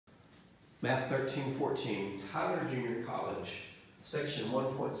Math 1314, Tyler Junior College, Section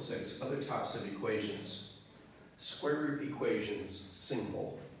 1.6, Other Types of Equations. Square root equations,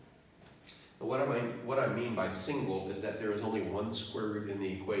 single. And what I mean by single is that there is only one square root in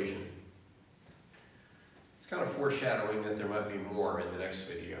the equation. It's kind of foreshadowing that there might be more in the next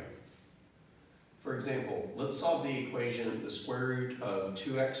video. For example, let's solve the equation, the square root of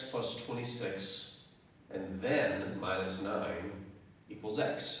 2x plus 26 and then minus 9 equals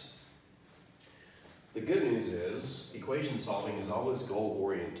x. The good news is, equation solving is always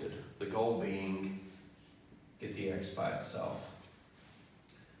goal-oriented, the goal being get the x by itself.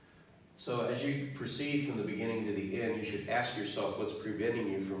 So as you proceed from the beginning to the end, you should ask yourself what's preventing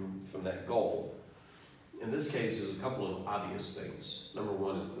you from that goal. In this case, there's a couple of obvious things. Number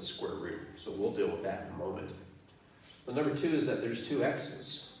one is the square root, so we'll deal with that in a moment. But number two is that there's two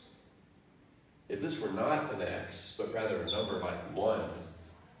x's. If this were not an x, but rather a number like 1,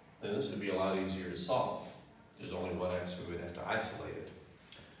 then this would be a lot easier to solve. If there's only one x, we would have to isolate it.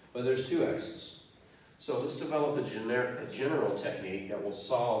 But there's two x's. So let's develop a general technique that will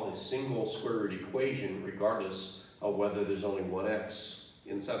solve a single square root equation regardless of whether there's only one x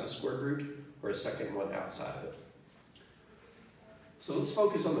inside the square root or a second one outside of it. So let's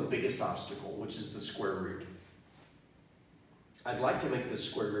focus on the biggest obstacle, which is the square root. I'd like to make this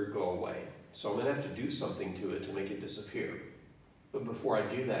square root go away, so I'm going to have to do something to it to make it disappear. But before I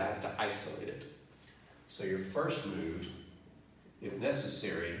do that, I have to isolate it. So your first move, if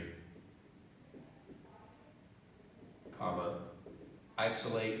necessary, comma,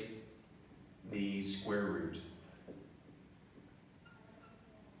 isolate the square root.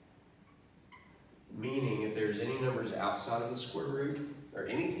 Meaning, if there's any numbers outside of the square root, or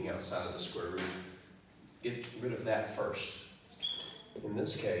anything outside of the square root, get rid of that first. In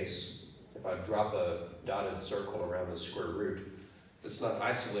this case, if I drop a dotted circle around the square root, it's not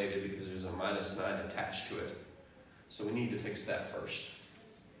isolated because there's a minus 9 attached to it. So we need to fix that first.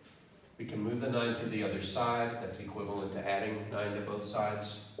 We can move the 9 to the other side. That's equivalent to adding 9 to both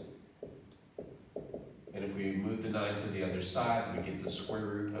sides. And if we move the 9 to the other side, we get the square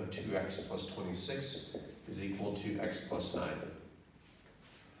root of 2x plus 26 is equal to x plus 9.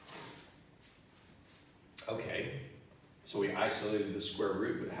 Okay, so we isolated the square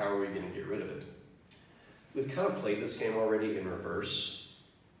root, but how are we going to get rid of it? We've kind of played this game already in reverse.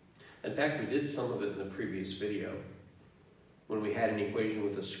 In fact, we did some of it in the previous video when we had an equation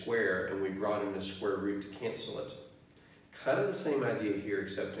with a square and we brought in a square root to cancel it. Kind of the same idea here,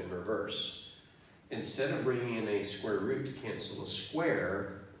 except in reverse. Instead of bringing in a square root to cancel a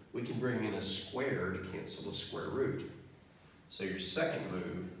square, we can bring in a square to cancel the square root. So your second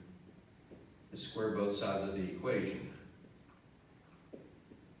move is square both sides of the equation.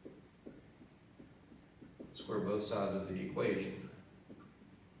 Square both sides of the equation.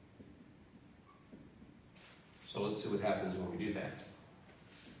 So let's see what happens when we do that.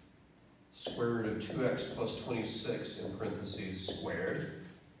 Square root of 2x plus 26 in parentheses squared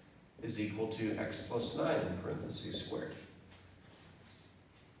is equal to x plus 9 in parentheses squared.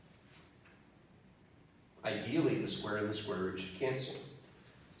 Ideally, the square and the square root should cancel.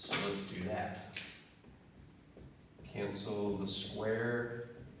 So let's do that. Cancel the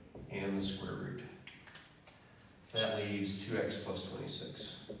square and the square root. That leaves 2x plus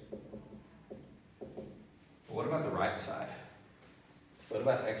 26. But what about the right side? What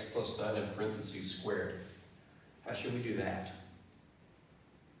about x plus 9 in parentheses squared? How should we do that?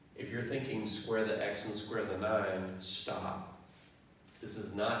 If you're thinking square the x and square the 9, stop. This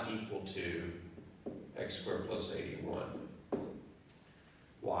is not equal to x squared plus 81.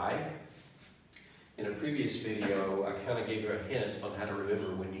 Why? In a previous video, I kind of gave you a hint on how to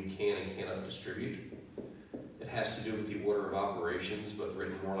remember when you can and cannot distribute. It has to do with the order of operations, but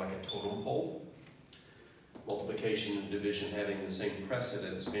written more like a totem pole. Multiplication and division having the same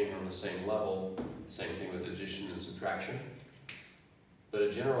precedence, being on the same level, same thing with addition and subtraction. But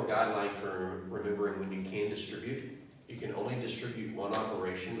a general guideline for remembering when you can distribute, you can only distribute one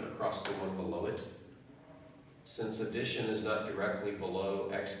operation across the one below it. Since addition is not directly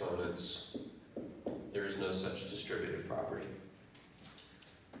below exponents, there is no such distributive property.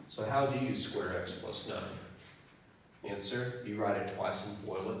 So how do you square x plus 9? Answer, you write it twice and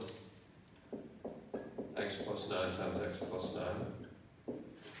FOIL it. X plus 9 times x plus 9.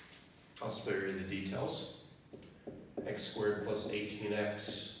 I'll spare you the details. X squared plus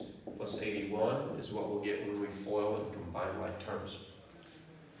 18x plus 81 is what we'll get when we FOIL and combine like terms.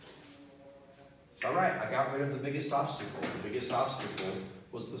 All right, I got rid of the biggest obstacle. The biggest obstacle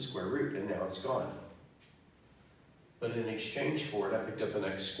was the square root, and now it's gone. But in exchange for it, I picked up an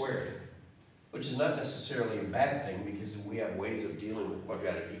x squared, which is not necessarily a bad thing because we have ways of dealing with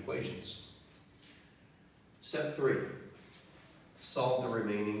quadratic equations. Step 3, solve the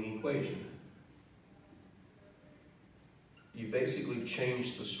remaining equation. You basically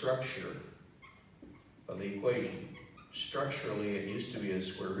changed the structure of the equation. Structurally, it used to be a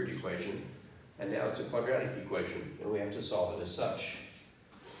square root equation, and now it's a quadratic equation, and we have to solve it as such.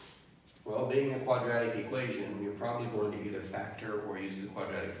 Well, being a quadratic equation, you're probably going to either factor or use the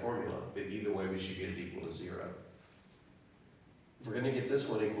quadratic formula, but either way we should get it equal to 0. If we're going to get this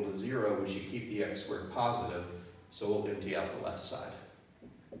one equal to 0, we should keep the x squared positive, so we'll empty out the left side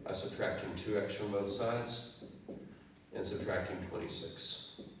by subtracting 2x from both sides and subtracting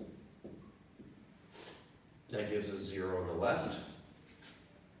 26. That gives us 0 on the left,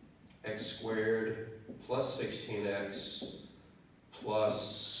 x squared plus 16x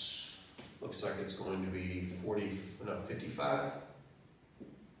plus, looks like it's going to be 55.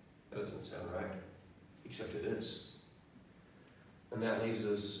 That doesn't sound right, except it is. And that leaves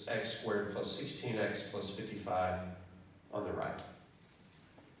us x squared plus 16x plus 55 on the right.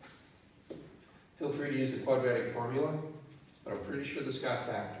 Feel free to use the quadratic formula, but I'm pretty sure this guy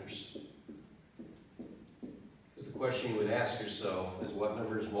factors. Because the question you would ask yourself is what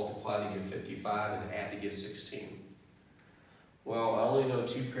numbers multiply to give 55 and add to give 16? Well, I only know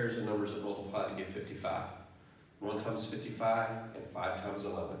 2 pairs of numbers that multiply to give 55. 1 times 55 and 5 times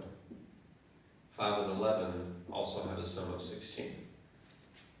 11. 5 and 11 also have a sum of 16.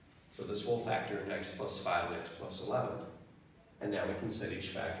 So this will factor in x plus 5 and x plus 11. And now we can set each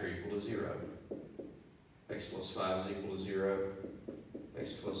factor equal to 0. X plus 5 is equal to 0.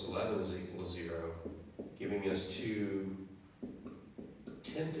 X plus 11 is equal to 0, giving us 2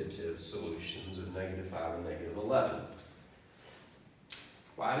 tentative solutions of -5 and -11.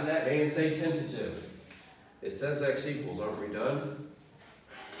 Why did that man say tentative? It says x equals, aren't we done?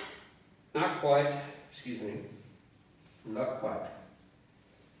 Not quite, excuse me, not quite.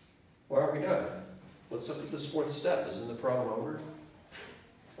 Why aren't we done? Let's look at this 4th step. Isn't the problem over?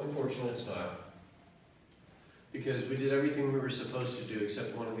 Unfortunately, it's not. Because we did everything we were supposed to do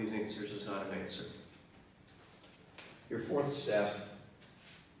except one of these answers is not an answer. Your 4th step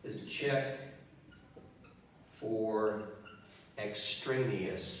is to check for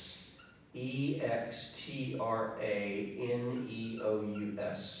extraneous, E-X-T-R-A-N-E-O-U-S.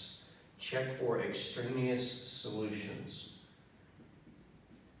 Check for extraneous solutions.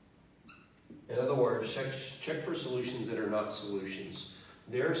 In other words, check for solutions that are not solutions.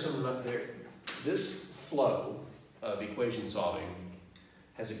 There are some, this flow of equation solving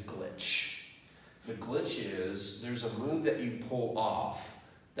has a glitch. The glitch is there's a move that you pull off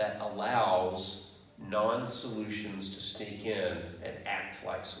that allows non-solutions to sneak in and act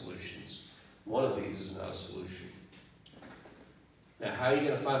like solutions. One of these is not a solution. Now, how are you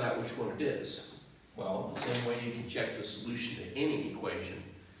going to find out which one it is? Well, the same way you can check the solution to any equation.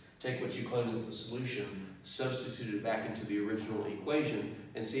 Take what you claim is the solution, substitute it back into the original equation,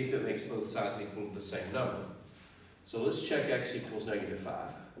 and see if it makes both sides equal to the same number. So let's check x equals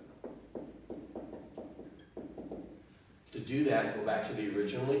 -5. To do that, go back to the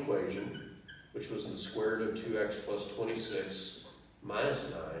original equation, which was the square root of 2x plus 26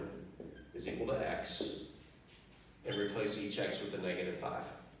 minus 9 is equal to x, and replace each x with a -5.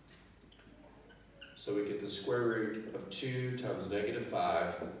 So we get the square root of 2 times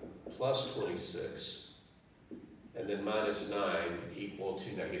 -5 plus 26, and then minus 9 equal to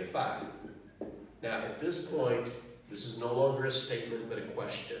 -5. Now at this point, this is no longer a statement but a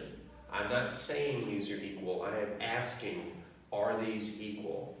question. I'm not saying these are equal, I am asking, are these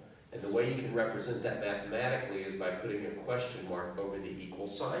equal? And the way you can represent that mathematically is by putting a question mark over the equal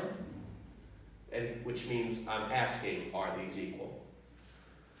sign, and which means I'm asking, are these equal?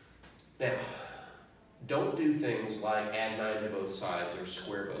 Now, don't do things like add 9 to both sides or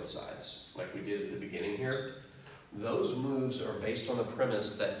square both sides, like we did at the beginning here. Those moves are based on the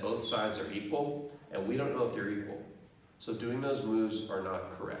premise that both sides are equal, and we don't know if they're equal. So doing those moves are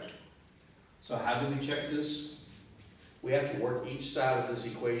not correct. So how do we check this? We have to work each side of this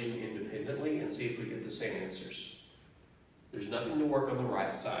equation independently and see if we get the same answers. There's nothing to work on the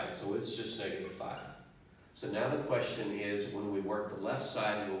right side, so it's just -5. So now the question is, when we work the left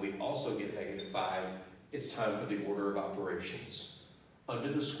side, will we also get -5? It's time for the order of operations.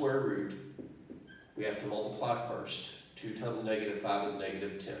 Under the square root, we have to multiply first. 2 times -5 is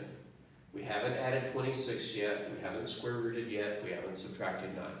 -10. We haven't added 26 yet, we haven't square rooted yet, we haven't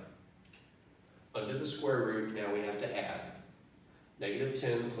subtracted 9. Under the square root, now we have to add.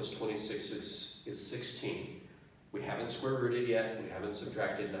 -10 plus 26 is 16. We haven't square rooted yet, we haven't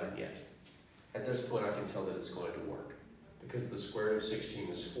subtracted 9 yet. At this point, I can tell that it's going to work, because the square root of 16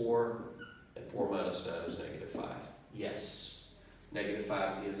 is 4, and 4 minus 9 is -5. Yes,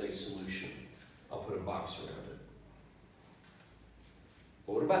 -5 is a solution. I'll put a box around it.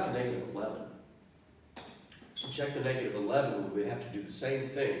 But what about the negative 11? To check the negative 11, we'd have to do the same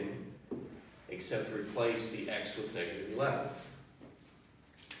thing, except replace the x with negative 11.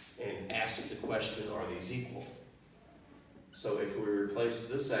 And ask the question, are these equal? So if we replace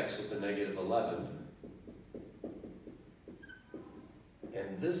this x with the negative 11,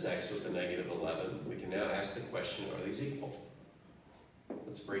 and this x with the negative 11, we can now ask the question, are these equal?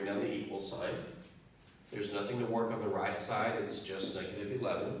 Let's bring down the equal sign. There's nothing to work on the right side, it's just negative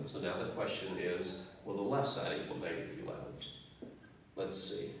 11. So now the question is, will the left side equal negative 11? Let's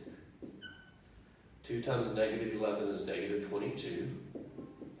see. 2 times negative 11 is negative 22.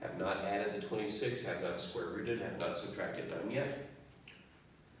 Have not added the 26, have not square rooted, have not subtracted 9 yet.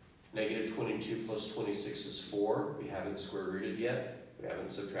 Negative 22 plus 26 is 4. We haven't square rooted yet. We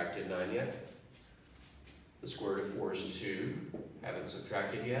haven't subtracted 9 yet. The square root of 4 is 2. Haven't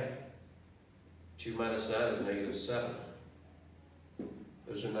subtracted yet. 2 minus 9 is negative 7.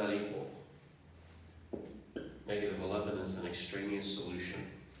 Those are not equal. Negative 11 is an extraneous solution.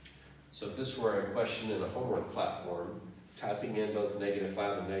 So if this were a question in a homework platform, typing in both negative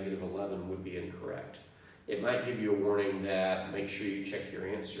 5 and negative 11 would be incorrect. It might give you a warning that make sure you check your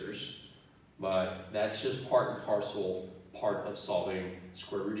answers, but that's just part and parcel part of solving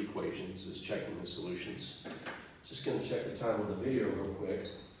square root equations is checking the solutions. Just going to check the time on the video real quick,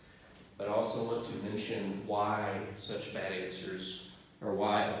 but I also want to mention why such bad answers, or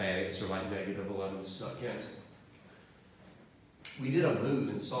why a bad answer like negative 11 snuck in. We did a move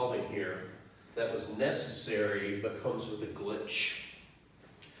in solving here that was necessary but comes with a glitch.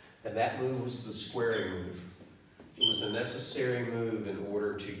 And that move was the squaring move. It was a necessary move in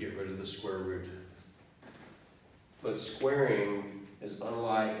order to get rid of the square root. But squaring is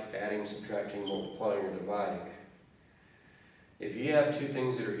unlike adding, subtracting, multiplying, or dividing. If you have two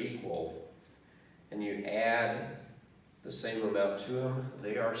things that are equal and you add the same amount to them,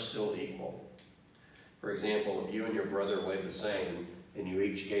 they are still equal. For example, if you and your brother weigh the same and you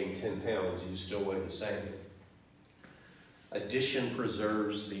each gain 10 pounds, you still weigh the same. Addition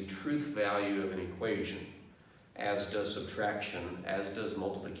preserves the truth value of an equation, as does subtraction, as does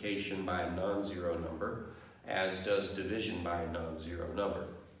multiplication by a non-zero number, as does division by a non-zero number.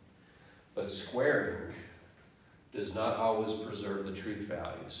 But squaring does not always preserve the truth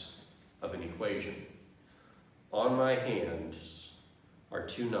values of an equation. On my hands are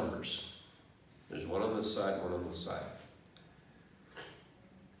two numbers. There's one on this side, one on this side.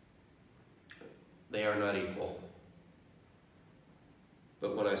 They are not equal.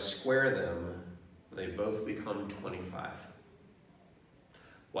 But when I square them, they both become 25.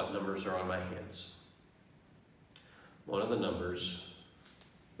 What numbers are on my hands? One of the numbers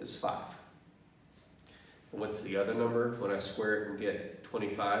is 5. And what's the other number when I square it and get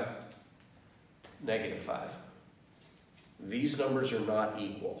 25? Negative 5. These numbers are not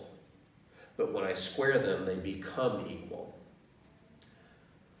equal, but when I square them, they become equal.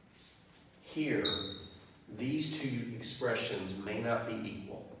 Here, these two expressions may not be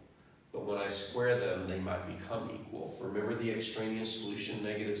equal, but when I square them, they might become equal. Remember the extraneous solution,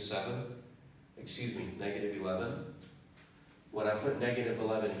 negative 11? When I put negative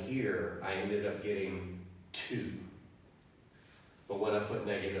 11 here, I ended up getting 2. But when I put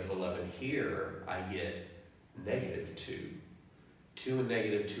negative 11 here, I get negative 2. 2 and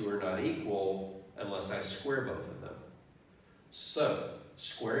negative 2 are not equal unless I square both of them. So,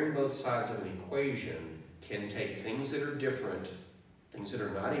 squaring both sides of an equation can take things that are different, things that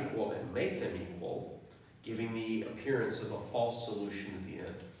are not equal, and make them equal, giving the appearance of a false solution at the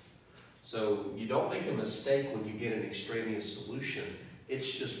end. So you don't make a mistake when you get an extraneous solution.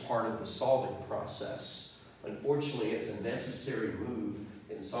 It's just part of the solving process. Unfortunately, it's a necessary move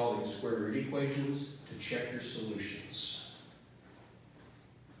in solving square root equations to check your solutions.